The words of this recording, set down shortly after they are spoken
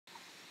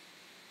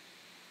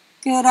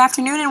Good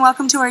afternoon and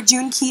welcome to our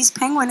June Keys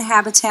penguin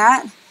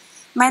habitat.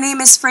 My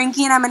name is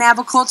Frankie and I'm an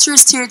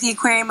aviculturist here at the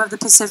Aquarium of the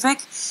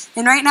Pacific.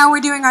 And right now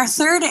we're doing our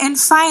third and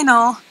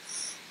final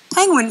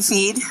penguin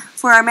feed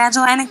for our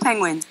Magellanic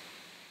penguins.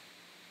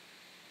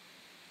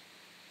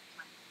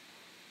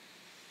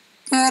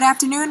 Good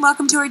afternoon,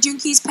 welcome to our June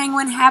Keys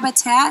penguin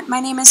habitat. My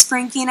name is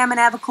Frankie and I'm an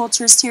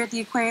aviculturist here at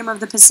the Aquarium of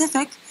the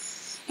Pacific.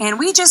 And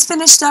we just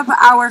finished up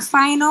our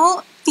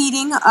final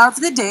feeding of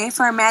the day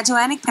for our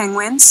Magellanic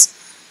penguins.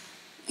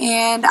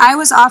 And I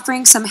was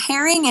offering some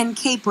herring and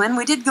capelin.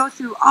 We did go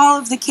through all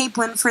of the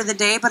capelin for the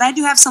day, but I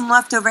do have some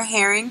leftover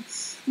herring.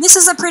 And this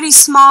is a pretty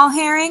small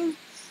herring.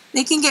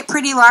 They can get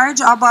pretty large,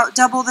 about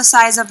double the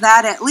size of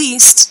that at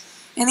least.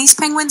 And these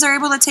penguins are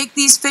able to take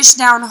these fish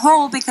down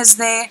whole because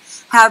they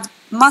have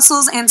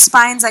muscles and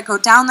spines that go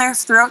down their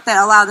throat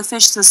that allow the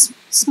fish to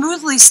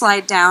smoothly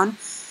slide down.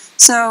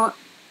 So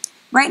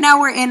right now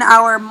we're in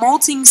our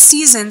molting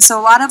season, so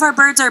a lot of our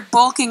birds are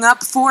bulking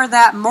up for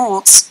that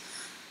molt.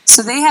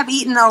 So they have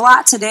eaten a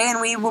lot today, and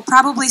we will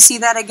probably see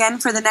that again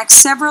for the next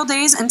several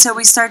days until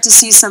we start to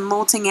see some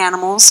molting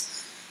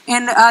animals.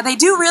 And they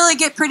do really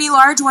get pretty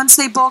large once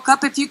they bulk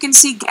up. If you can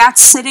see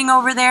Gats sitting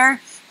over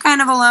there, kind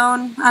of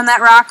alone on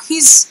that rock,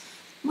 he's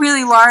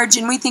really large,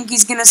 and we think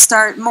he's going to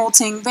start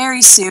molting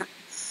very soon.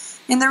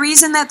 And the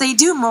reason that they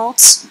do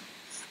molt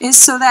is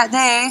so that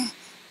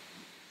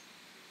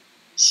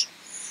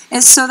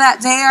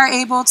they are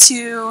able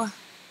to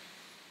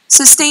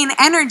sustain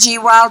energy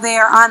while they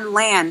are on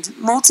land.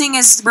 Molting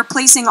is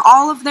replacing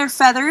all of their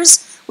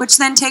feathers, which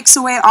then takes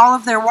away all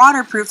of their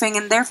waterproofing,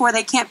 and therefore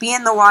they can't be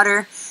in the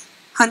water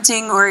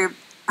hunting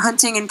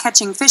and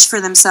catching fish for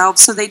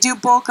themselves. So they do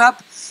bulk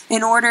up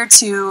in order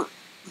to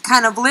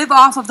kind of live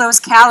off of those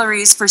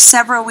calories for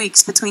several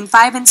weeks, between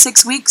 5 and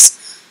 6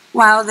 weeks,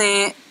 while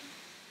they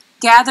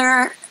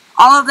gather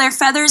all of their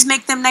feathers,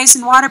 make them nice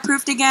and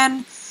waterproofed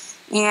again,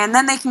 and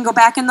then they can go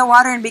back in the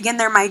water and begin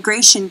their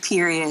migration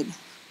period.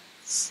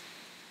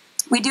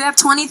 We do have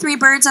 23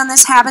 birds on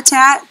this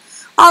habitat,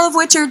 all of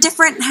which are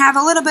different and have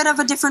a little bit of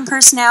a different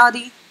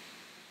personality.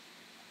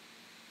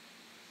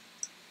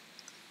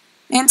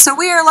 And so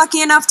we are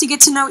lucky enough to get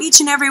to know each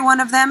and every one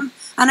of them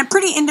on a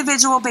pretty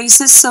individual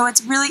basis, so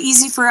it's really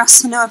easy for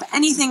us to know if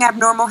anything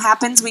abnormal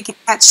happens. We can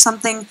catch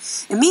something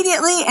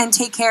immediately and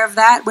take care of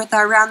that with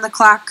our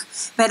round-the-clock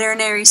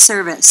veterinary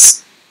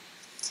service.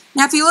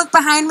 Now if you look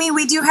behind me,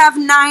 we do have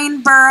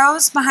 9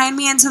 burrows behind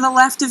me and to the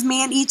left of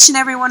me, and each and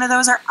every one of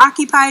those are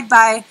occupied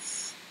by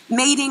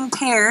mating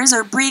pairs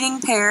or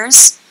breeding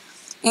pairs,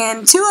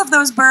 and 2 of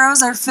those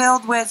burrows are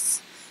filled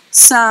with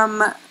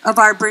some of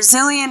our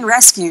Brazilian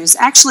rescues.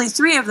 Actually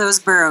 3 of those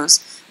burrows.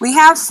 We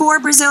have 4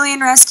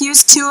 Brazilian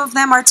rescues. 2 of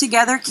them are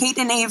together, Kate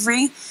and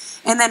Avery,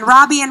 and then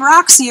Robbie and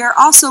Roxy are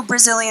also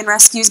Brazilian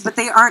rescues, but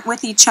they aren't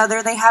with each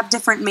other. They have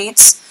different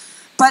mates.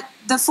 But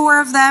the 4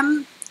 of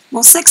them,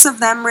 well 6 of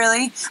them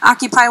really,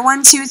 occupy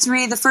 1, 2,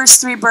 3, the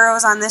first 3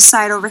 burrows on this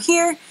side over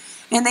here.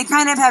 And they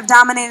kind of have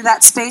dominated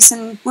that space,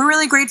 and we're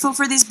really grateful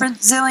for these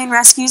Brazilian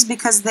rescues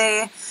because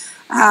they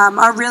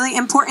are really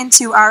important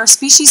to our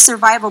species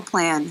survival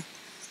plan.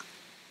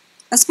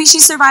 A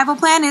species survival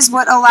plan is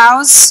what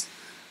allows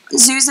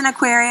zoos and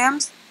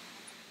aquariums,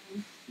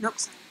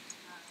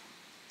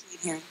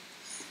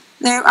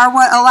 they are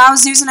what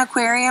allows zoos and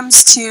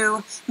aquariums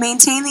to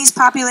maintain these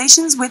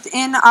populations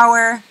within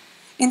our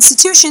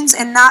institutions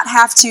and not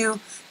have to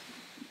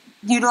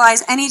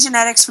utilize any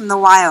genetics from the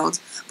wild.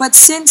 But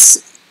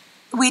since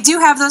we do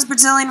have those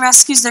Brazilian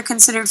rescues, they're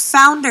considered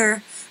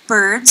founder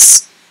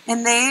birds,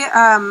 and they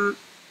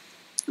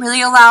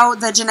really allow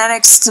the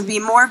genetics to be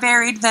more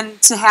varied than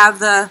to have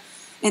the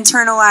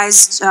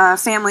internalized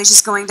families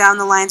just going down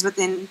the lines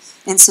within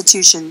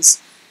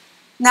institutions.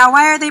 Now,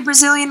 why are they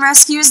Brazilian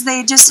rescues?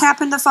 They just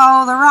happened to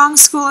follow the wrong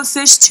school of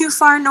fish too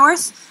far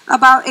north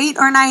about 8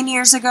 or 9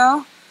 years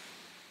ago.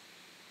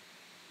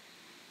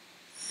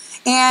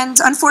 And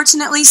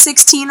unfortunately,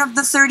 16 of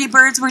the 30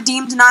 birds were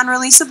deemed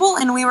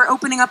non-releasable, and we were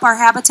opening up our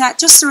habitat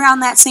just around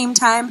that same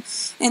time,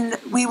 and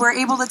we were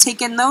able to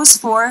take in those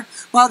 4,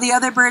 while the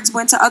other birds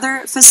went to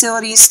other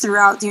facilities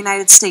throughout the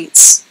United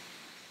States.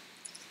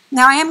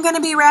 Now, I am going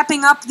to be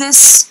wrapping up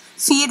this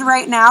feed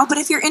right now, but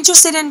if you're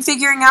interested in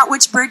figuring out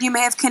which bird you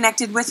may have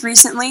connected with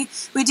recently,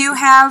 we do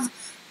have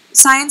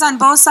signs on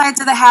both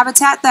sides of the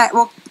habitat that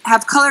will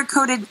have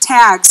color-coded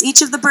tags.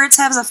 Each of the birds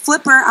has a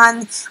flipper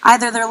on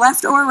either their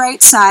left or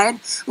right side,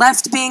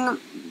 left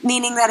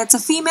meaning that it's a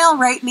female,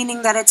 right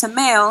meaning that it's a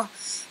male.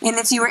 And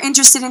if you are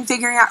interested in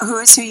figuring out who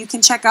is who, you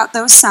can check out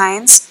those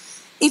signs.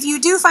 If you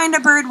do find a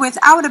bird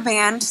without a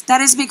band, that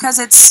is because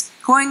it's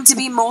going to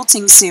be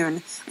molting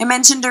soon. I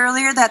mentioned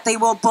earlier that they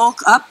will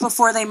bulk up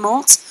before they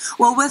molt.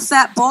 Well, with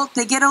that bulk,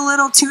 they get a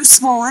little too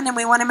swollen, and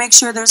we want to make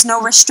sure there's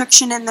no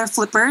restriction in their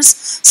flippers.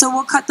 So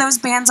we'll cut those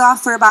bands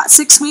off for about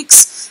 6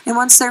 weeks, and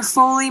once they're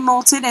fully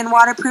molted and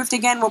waterproofed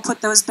again, we'll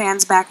put those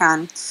bands back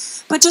on.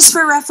 But just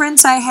for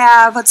reference, I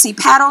have, let's see,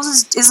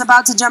 Paddles is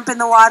about to jump in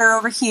the water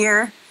over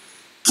here.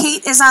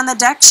 Kate is on the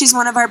deck. She's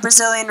one of our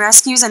Brazilian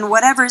rescues, and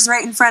Whatever's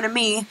right in front of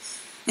me.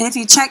 And if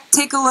you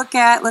take a look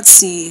at, let's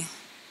see,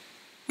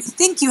 I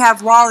think you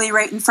have Wally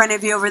right in front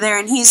of you over there,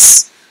 and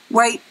he's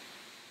white,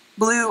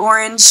 blue,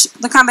 orange,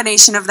 the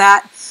combination of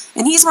that.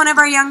 And he's one of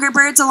our younger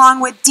birds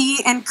along with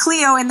Dee and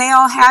Cleo, and they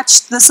all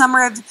hatched the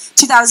summer of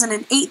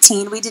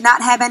 2018. We did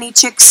not have any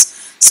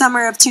chicks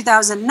summer of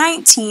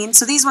 2019,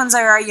 so these ones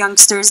are our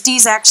youngsters.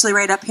 Dee's actually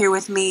right up here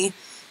with me,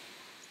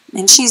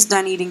 and she's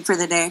done eating for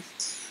the day.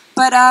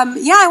 But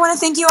yeah, I want to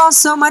thank you all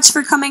so much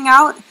for coming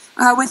out.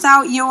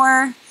 Without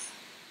your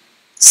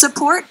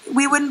support,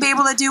 we wouldn't be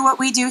able to do what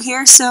we do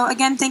here. So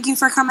again, thank you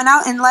for coming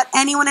out, and let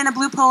anyone in a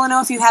blue polo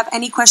know if you have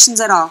any questions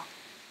at all.